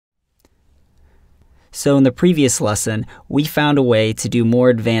So in the previous lesson, we found a way to do more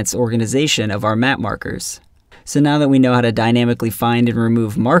advanced organization of our map markers. So now that we know how to dynamically find and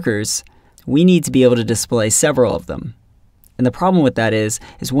remove markers, we need to be able to display several of them. And the problem with that is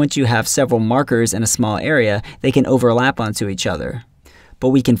once you have several markers in a small area, they can overlap onto each other. But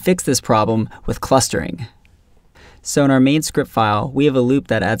we can fix this problem with clustering. So in our main script file, we have a loop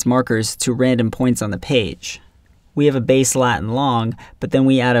that adds markers to random points on the page. We have a base lat and long, but then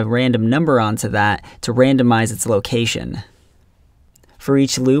we add a random number onto that to randomize its location. For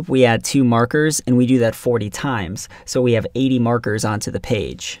each loop, we add 2 markers, and we do that 40 times, so we have 80 markers onto the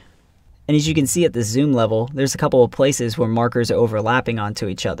page. And as you can see at the zoom level, there's a couple of places where markers are overlapping onto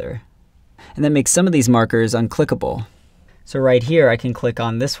each other. And that makes some of these markers unclickable. So right here, I can click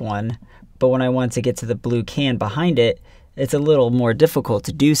on this one, but when I want to get to the blue can behind it, it's a little more difficult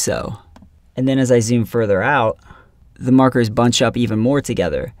to do so. And then as I zoom further out, the markers bunch up even more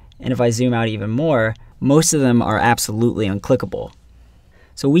together. And if I zoom out even more, most of them are absolutely unclickable.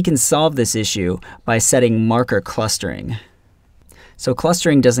 So we can solve this issue by setting marker clustering. So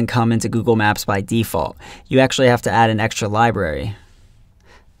clustering doesn't come into Google Maps by default. You actually have to add an extra library.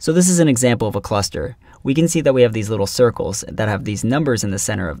 So this is an example of a cluster. We can see that we have these little circles that have these numbers in the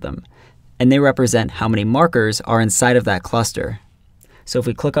center of them. And they represent how many markers are inside of that cluster. So if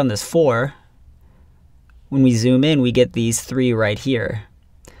we click on this 4, when we zoom in, we get these 3 right here.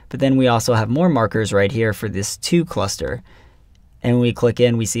 But then we also have more markers right here for this 2 cluster. And when we click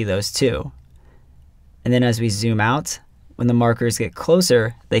in, we see those 2. And then as we zoom out, when the markers get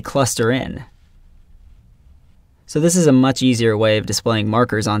closer, they cluster in. So this is a much easier way of displaying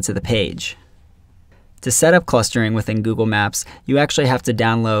markers onto the page. To set up clustering within Google Maps, you actually have to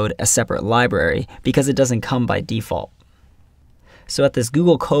download a separate library because it doesn't come by default. So at this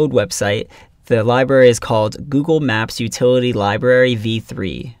Google Code website, the library is called Google Maps Utility Library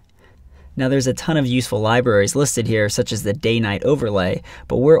v3. Now there's a ton of useful libraries listed here, such as the day-night overlay,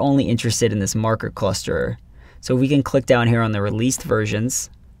 but we're only interested in this marker clusterer. So we can click down here on the released versions.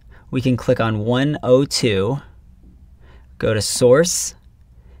 We can click on 102, go to source,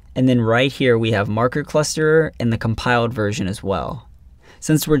 and then right here we have marker clusterer and the compiled version as well.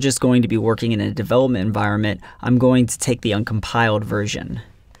 Since we're just going to be working in a development environment, I'm going to take the uncompiled version.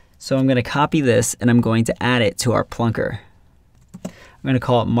 So I'm going to copy this and I'm going to add it to our plunker. I'm going to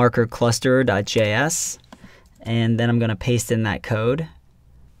call it markerclusterer.js, and then I'm going to paste in that code.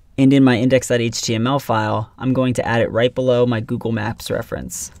 And in my index.html file, I'm going to add it right below my Google Maps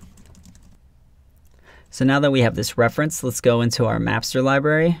reference. So now that we have this reference, let's go into our Mapster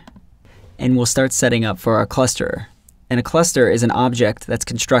library, and we'll start setting up for our clusterer. And a cluster is an object that's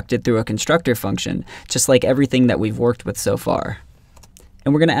constructed through a constructor function, just like everything that we've worked with so far.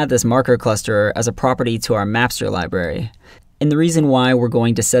 And we're going to add this marker clusterer as a property to our Mapster library. And the reason why we're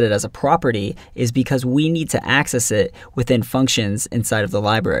going to set it as a property is because we need to access it within functions inside of the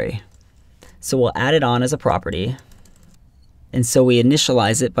library. So we'll add it on as a property. And so we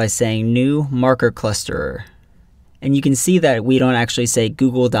initialize it by saying new marker clusterer. And you can see that we don't actually say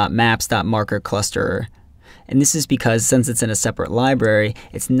google.maps.markerclusterer. And this is because since it's in a separate library,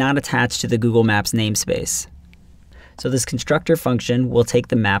 it's not attached to the Google Maps namespace. So this constructor function will take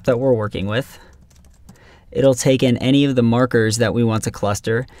the map that we're working with. It'll take in any of the markers that we want to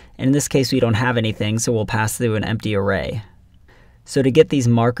cluster, and in this case we don't have anything, so we'll pass through an empty array. So to get these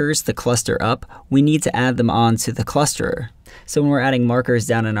markers to cluster up, we need to add them on to the clusterer. So when we're adding markers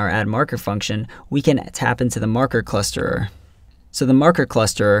down in our add marker function, we can tap into the marker clusterer. So the marker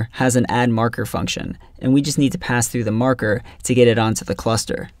clusterer has an add marker function, and we just need to pass through the marker to get it onto the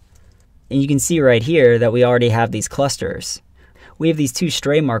cluster. And you can see right here that we already have these clusters. We have these 2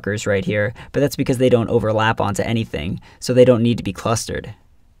 stray markers right here, but that's because they don't overlap onto anything, so they don't need to be clustered.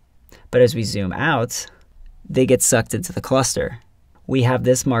 But as we zoom out, they get sucked into the cluster. We have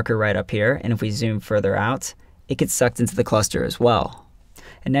this marker right up here, and if we zoom further out, it gets sucked into the cluster as well.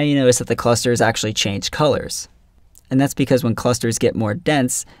 And now you notice that the clusters actually change colors. And that's because when clusters get more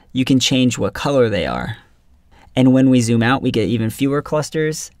dense, you can change what color they are. And when we zoom out, we get even fewer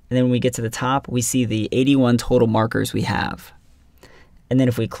clusters. And then when we get to the top, we see the 81 total markers we have. And then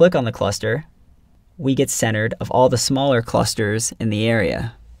if we click on the cluster, we get centered of all the smaller clusters in the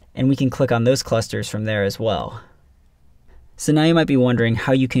area. And we can click on those clusters from there as well. So now you might be wondering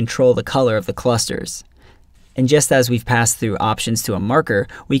how you control the color of the clusters. And just as we've passed through options to a marker,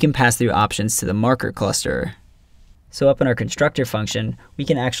 we can pass through options to the marker clusterer. So up in our constructor function, we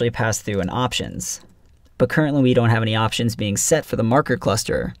can actually pass through an options. But currently we don't have any options being set for the marker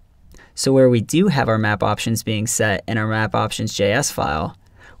clusterer. So where we do have our map options being set in our map options.js file,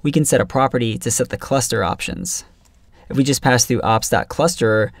 we can set a property to set the cluster options. If we just pass through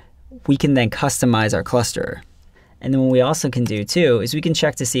ops.clusterer, we can then customize our cluster. And then what we also can do too is we can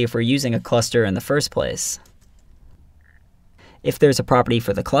check to see if we're using a cluster in the first place. If there's a property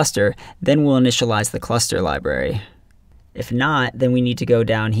for the cluster, then we'll initialize the cluster library. If not, then we need to go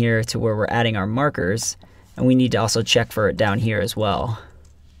down here to where we're adding our markers, and we need to also check for it down here as well.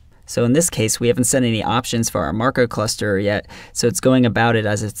 So in this case, we haven't set any options for our marker cluster yet, so it's going about it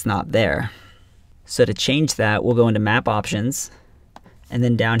as it's not there. So to change that, we'll go into Map Options, and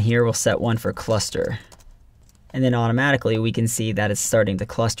then down here we'll set one for Cluster. And then automatically we can see that it's starting to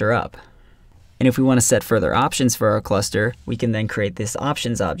cluster up. And if we want to set further options for our cluster, we can then create this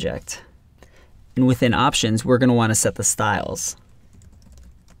Options object. And within Options, we're going to want to set the styles.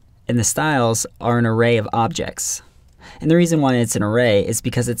 And the styles are an array of objects. And the reason why it's an array is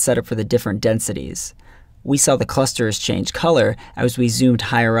because it's set up for the different densities. We saw the clusters change color as we zoomed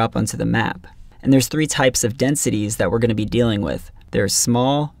higher up onto the map. And there's 3 types of densities that we're going to be dealing with. There's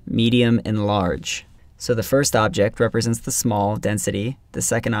small, medium, and large. So the first object represents the small density, the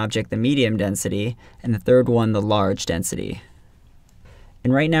second object the medium density, and the third one the large density.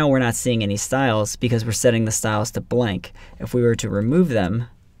 And right now we're not seeing any styles because we're setting the styles to blank. If we were to remove them,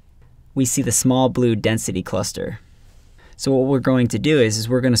 we see the small blue density cluster. So what we're going to do is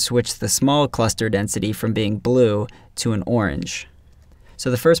we're going to switch the small cluster density from being blue to an orange. So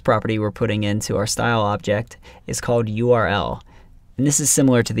the first property we're putting into our style object is called URL. And this is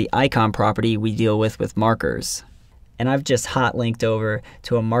similar to the icon property we deal with markers. And I've just hot linked over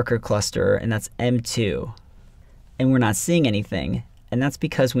to a marker cluster, and that's M2. And we're not seeing anything, and that's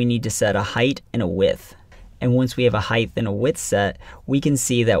because we need to set a height and a width. And once we have a height and a width set, we can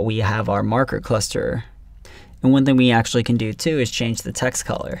see that we have our marker cluster. And one thing we actually can do too is change the text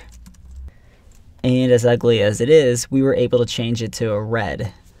color. And as ugly as it is, we were able to change it to a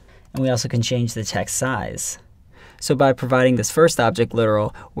red. And we also can change the text size. So by providing this first object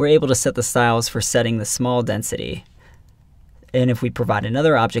literal, we're able to set the styles for setting the small density. And if we provide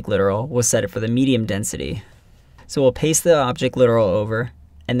another object literal, we'll set it for the medium density. So we'll paste the object literal over,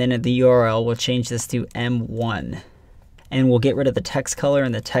 and then at the URL, we'll change this to M1. And we'll get rid of the text color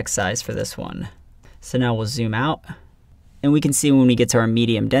and the text size for this one. So now we'll zoom out, and we can see when we get to our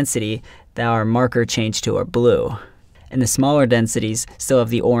medium density that our marker changed to a blue. And the smaller densities still have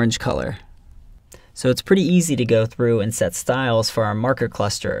the orange color. So it's pretty easy to go through and set styles for our marker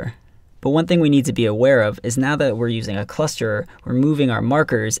cluster. But one thing we need to be aware of is now that we're using a cluster, removing our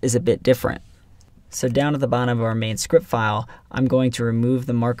markers is a bit different. So down at the bottom of our main script file, I'm going to remove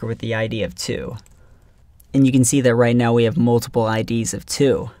the marker with the ID of 2. And you can see that right now we have multiple IDs of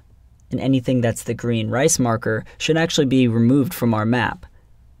 2. And anything that's the green rice marker should actually be removed from our map.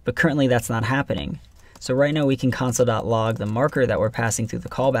 But currently that's not happening. So right now we can console.log the marker that we're passing through the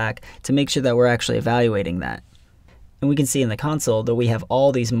callback to make sure that we're actually evaluating that. And we can see in the console that we have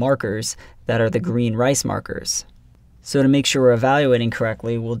all these markers that are the green rice markers. So to make sure we're evaluating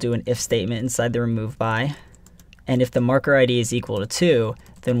correctly, we'll do an if statement inside the remove by. And if the marker ID is equal to 2,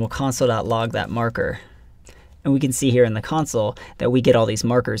 then we'll console.log that marker. And we can see here in the console that we get all these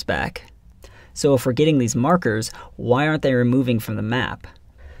markers back. So if we're getting these markers, why aren't they removing from the map?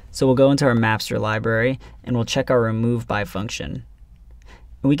 So we'll go into our Mapster library and we'll check our remove by function.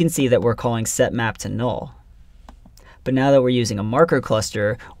 And we can see that we're calling setMap to null. But now that we're using a marker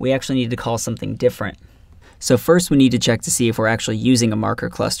cluster, we actually need to call something different. So first we need to check to see if we're actually using a marker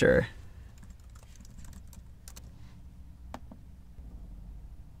cluster.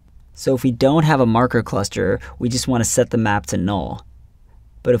 So if we don't have a marker cluster, we just want to set the map to null.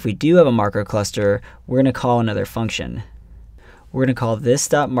 But if we do have a marker cluster, we're going to call another function. We're going to call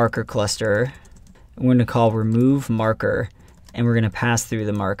this.markerCluster, and we're going to call removeMarker, and we're going to pass through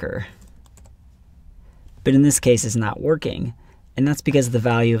the marker. But in this case, it's not working, and that's because of the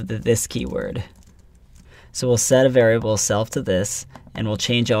value of the this keyword. So we'll set a variable self to this, and we'll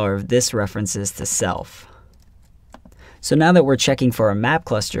change all of this references to self. So now that we're checking for a map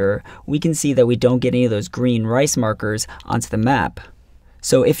cluster, we can see that we don't get any of those green rice markers onto the map.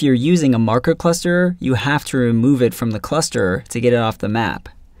 So if you're using a marker cluster, you have to remove it from the cluster to get it off the map.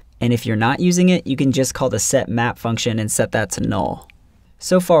 And if you're not using it, you can just call the setMap function and set that to null.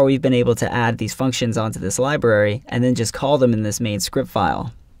 So far we've been able to add these functions onto this library and then just call them in this main script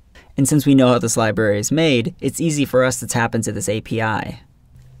file. And since we know how this library is made, it's easy for us to tap into this API.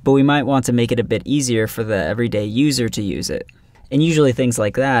 But we might want to make it a bit easier for the everyday user to use it. And usually things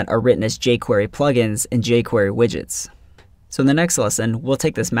like that are written as jQuery plugins and jQuery widgets. So in the next lesson, we'll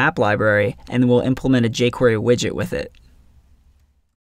take this map library and we'll implement a jQuery widget with it.